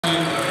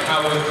Matthew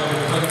Howard,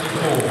 number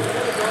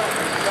 24.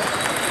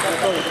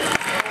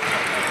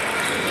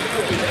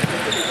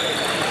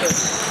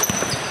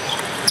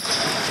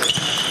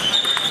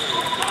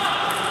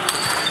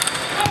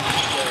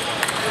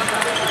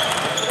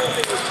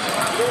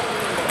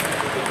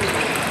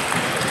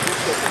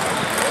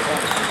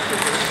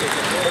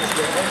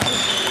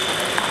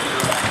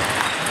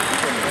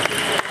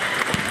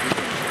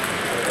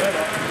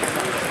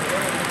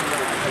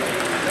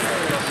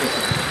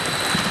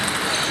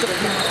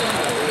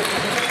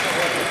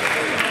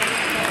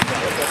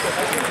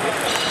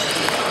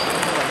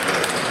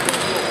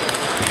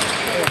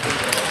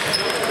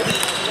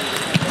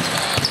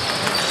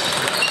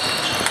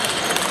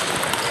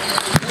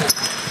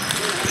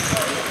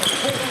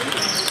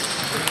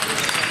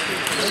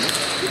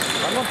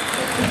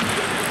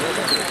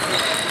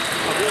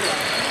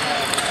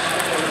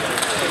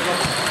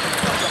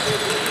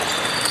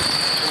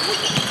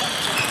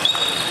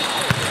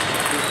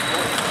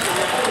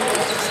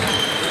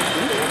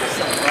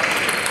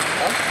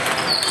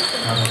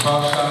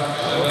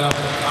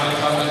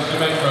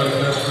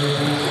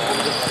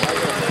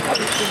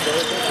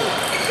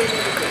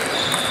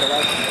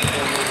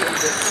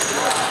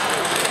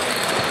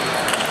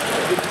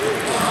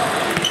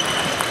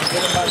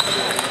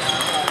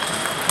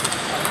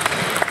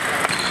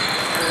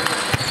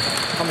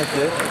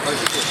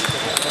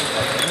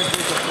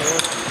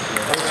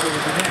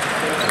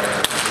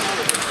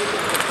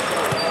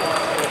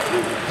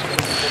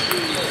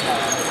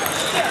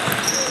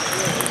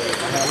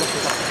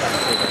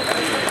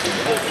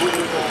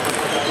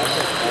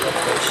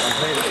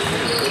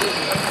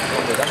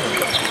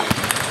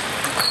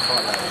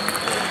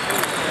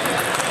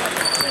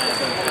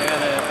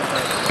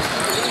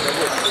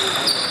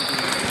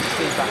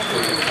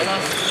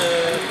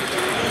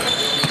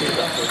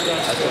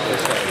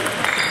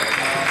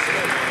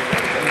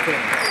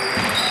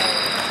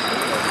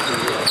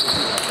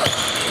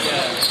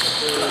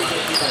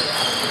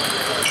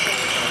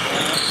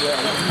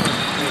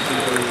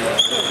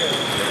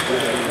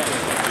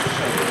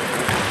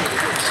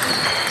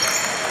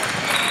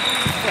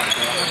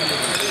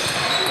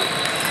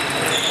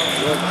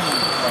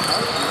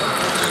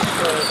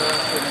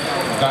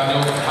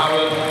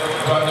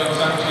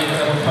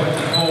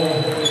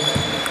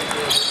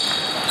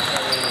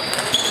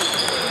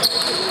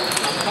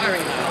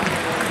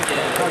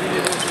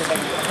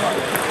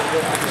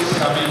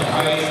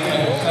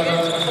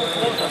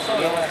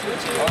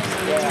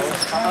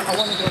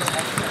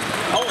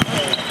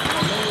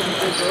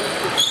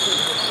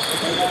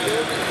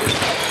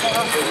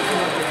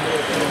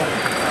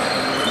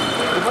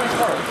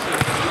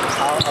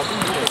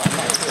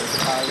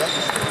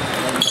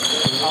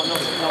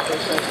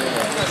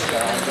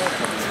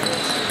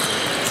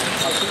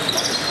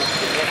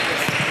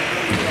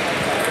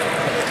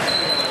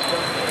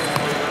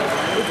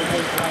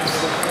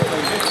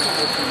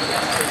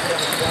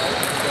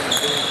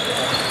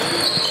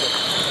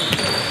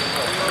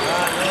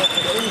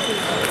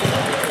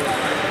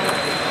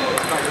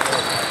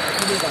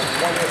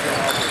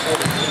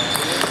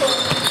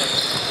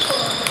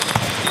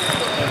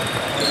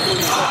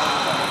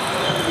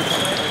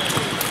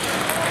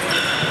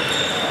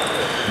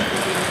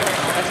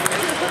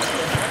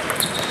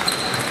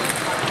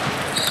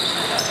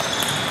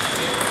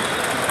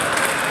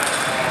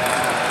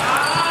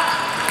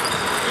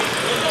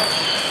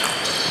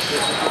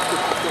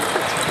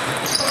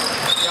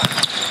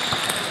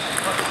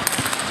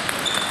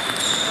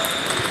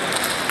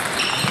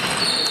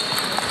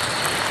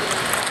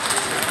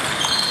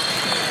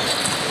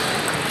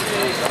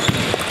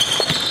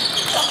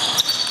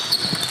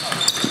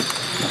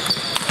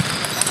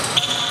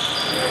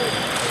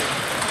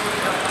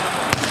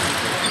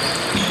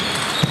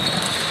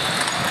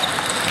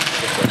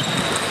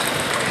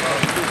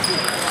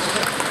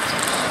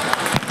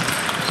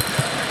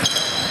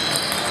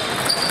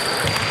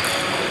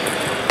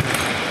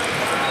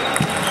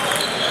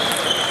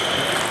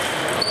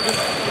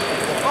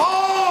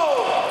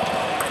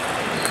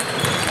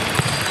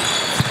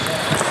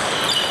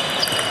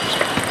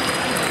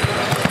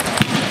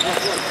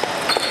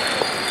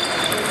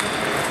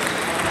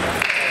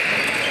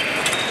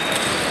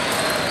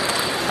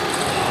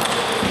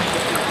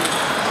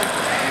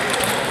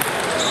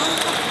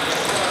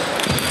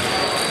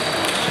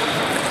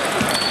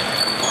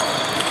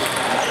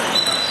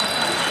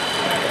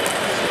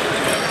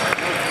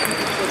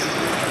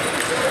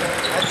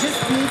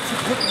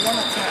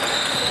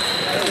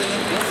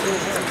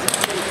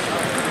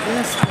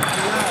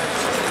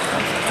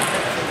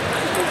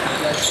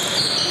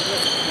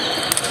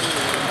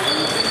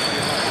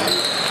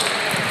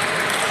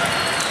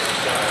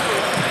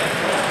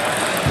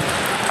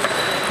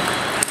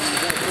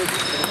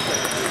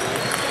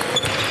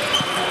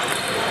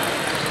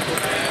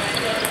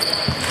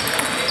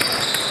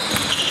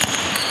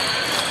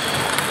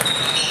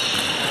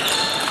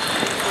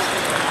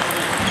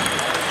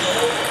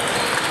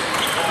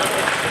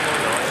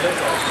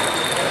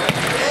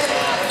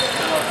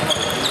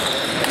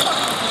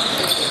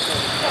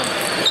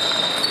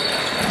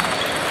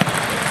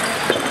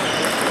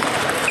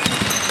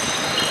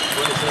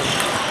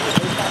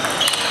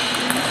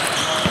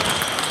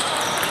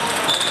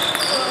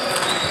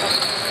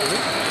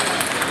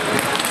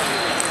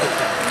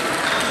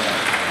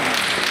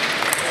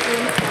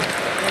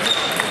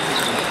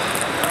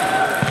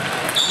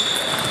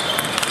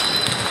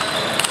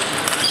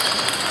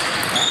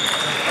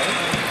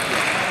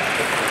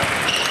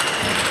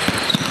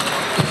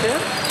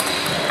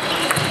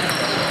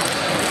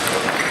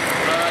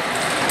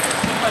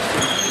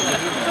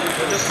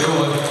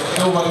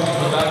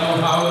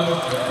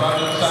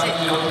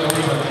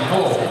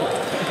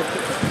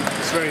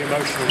 It's very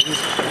emotional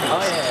music.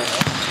 Oh yeah.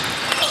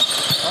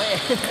 Oh yeah.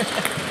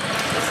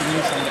 It's a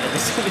new song that I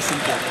just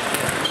listened to.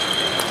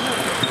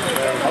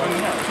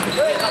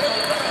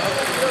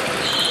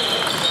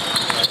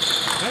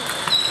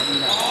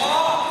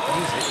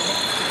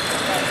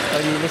 Oh,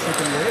 you listen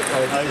to lyric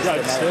or is it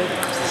just the melody?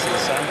 This is the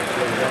sound.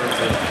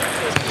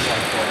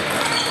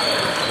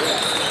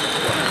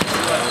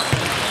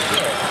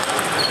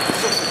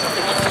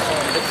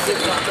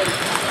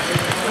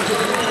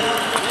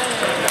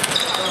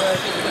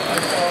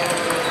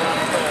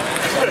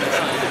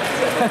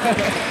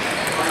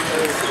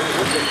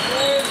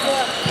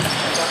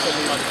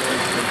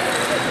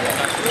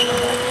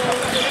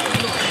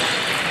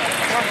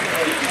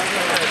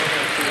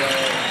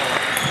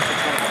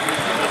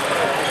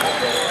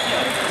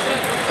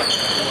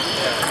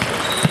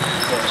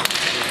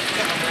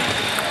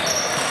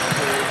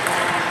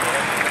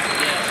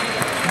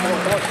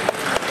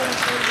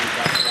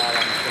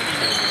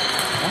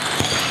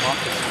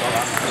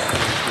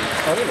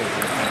 Oh really?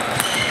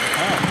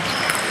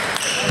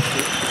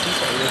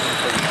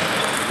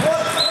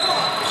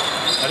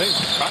 I think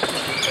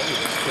practice will tell you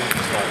this thing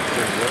is like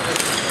doing work.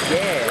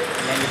 Yeah,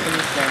 and then the thing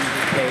is then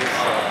he plays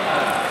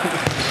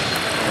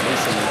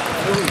recently.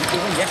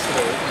 Even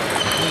yesterday.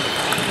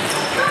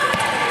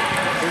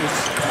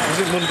 Was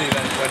it Monday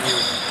then when you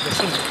the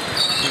Sunday?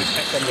 You was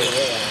texting Sunday,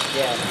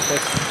 yeah.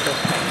 First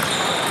time.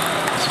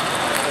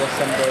 Or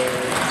Sunday.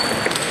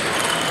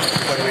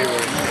 when we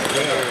were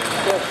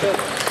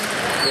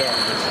Yeah,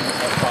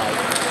 at 5.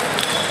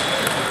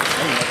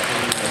 I don't know,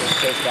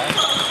 close by.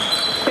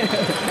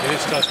 it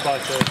is close by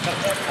to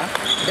Huh?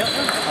 I don't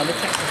know. On the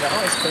text, it's like,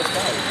 oh, it's close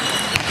by.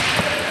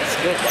 It's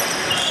good, though.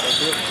 It's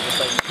good. It's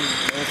like 2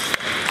 minutes.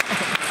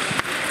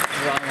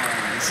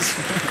 Dramas.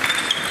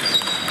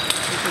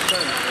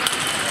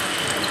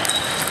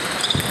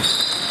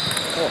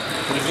 Oh,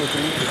 can you see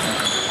 3 minutes?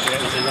 yeah,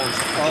 it was a once.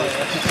 Oh,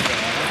 yeah.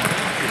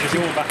 Which is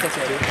all back up to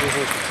What you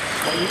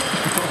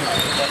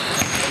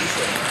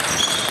saying?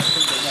 I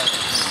think they know.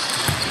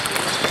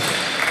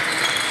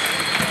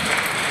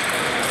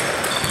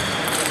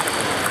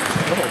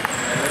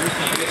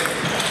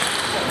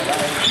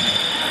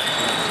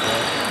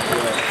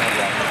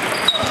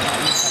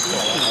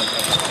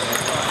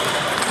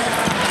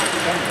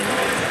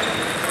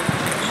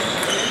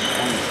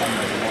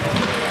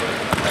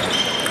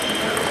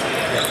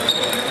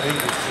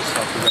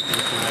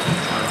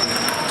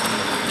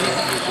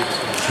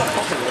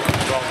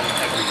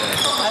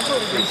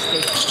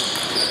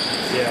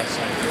 Yeah,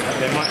 so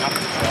they might have to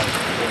try.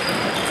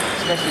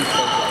 Especially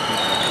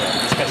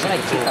Especially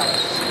like the 2 tools.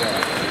 hours.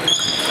 Yeah.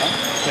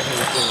 Especially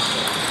the tools.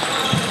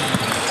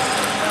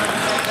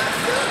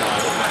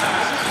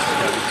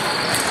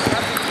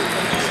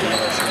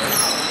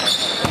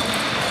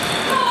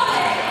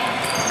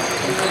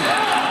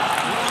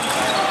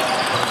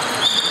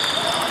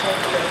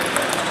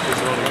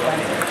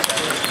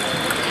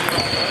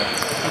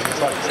 It's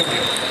like tricky.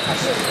 I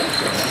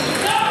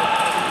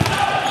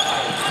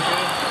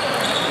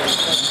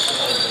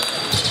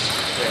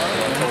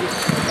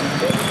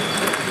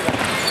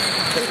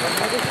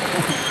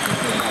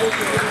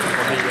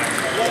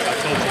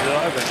told you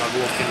that when I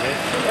walk in here,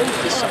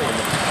 there's someone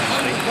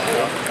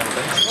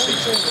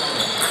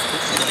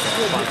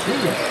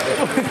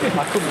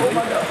I couldn't believe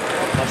it.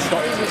 I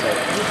stopped and said,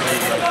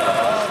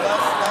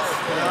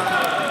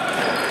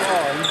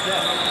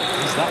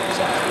 who's that?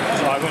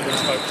 So I went and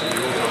spoke to the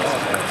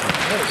organiser.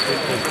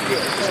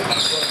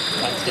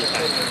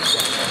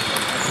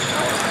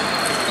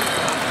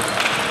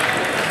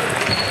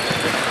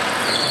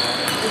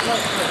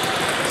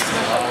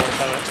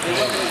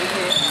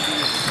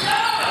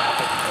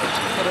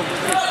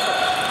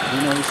 You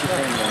know who she's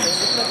playing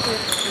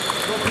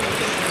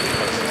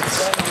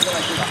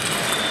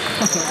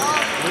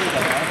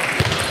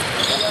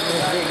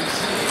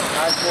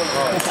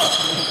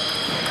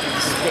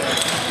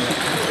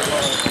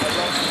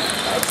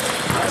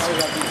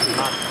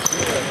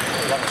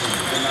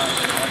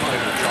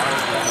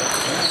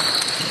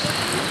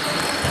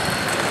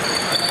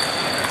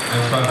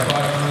And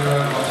by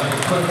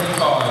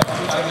 25,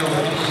 Daniel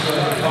Nishil,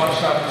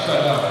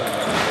 Shah.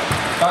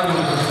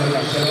 Daniel Nishil,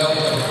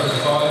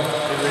 25.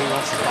 It really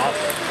wants to start.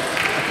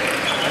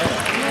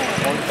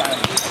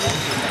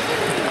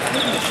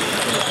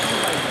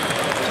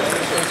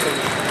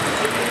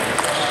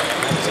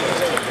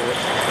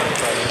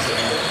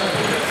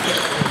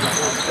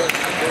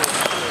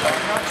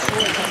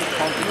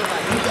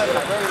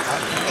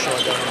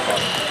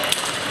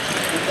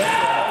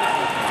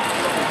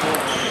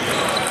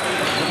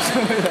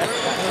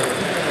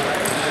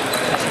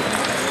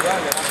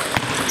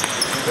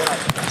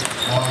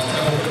 On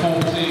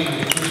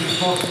 14, Prix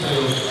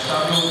Hospital,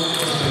 Samuel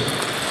Wilson.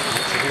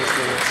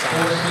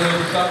 Hospital,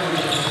 Samuel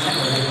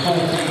Wilson,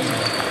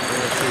 14.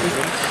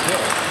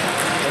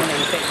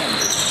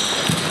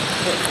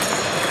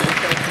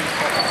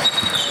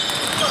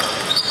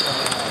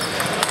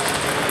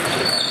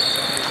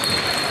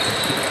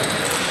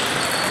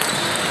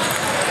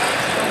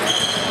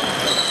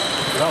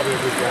 that'll be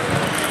a good game.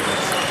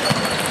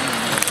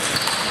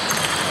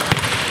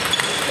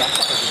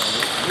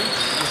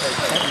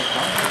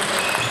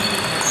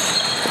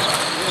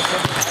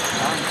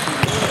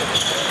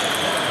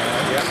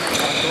 Yeah,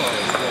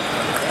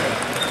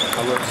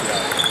 I worked it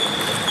out.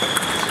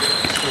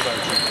 Still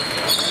very good.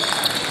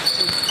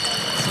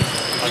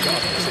 I got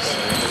a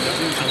consistent.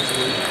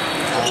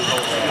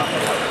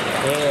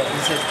 Yeah,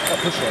 this is a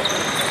pusher.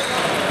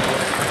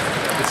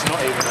 It's not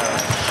even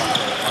a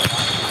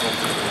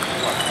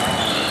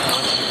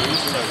 90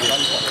 degrees, so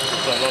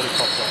it's a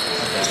lollipop one.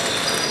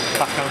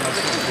 Backhand is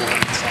sort of more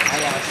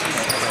inside. I see.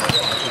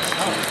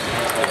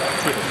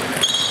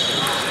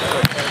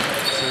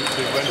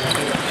 So when you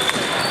do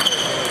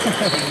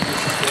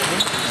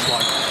it's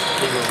like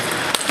he will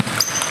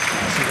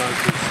see those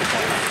who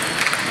support that.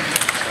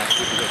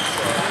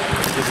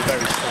 It is a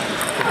very strange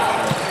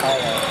finish.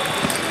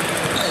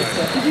 It's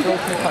a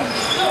broken punch.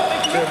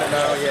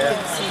 No, yeah.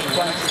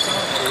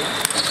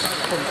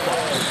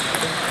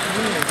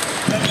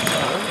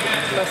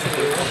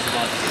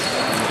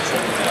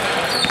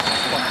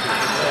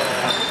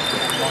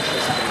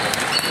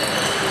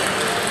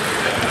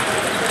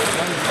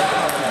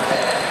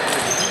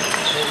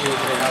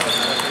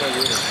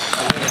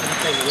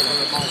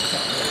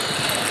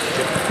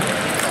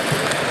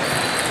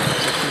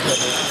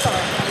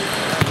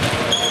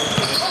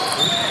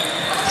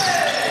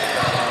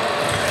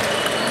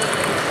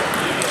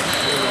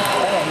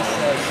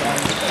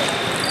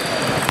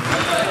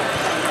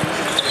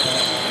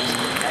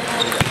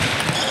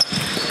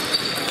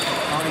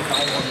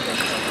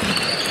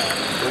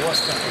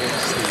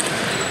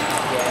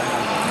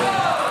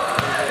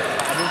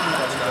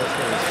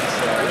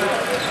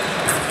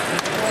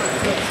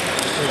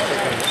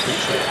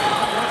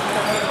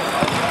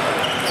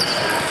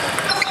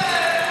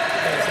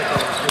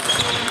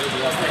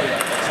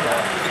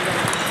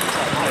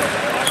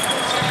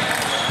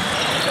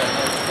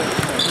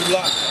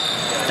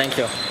 Thank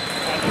you.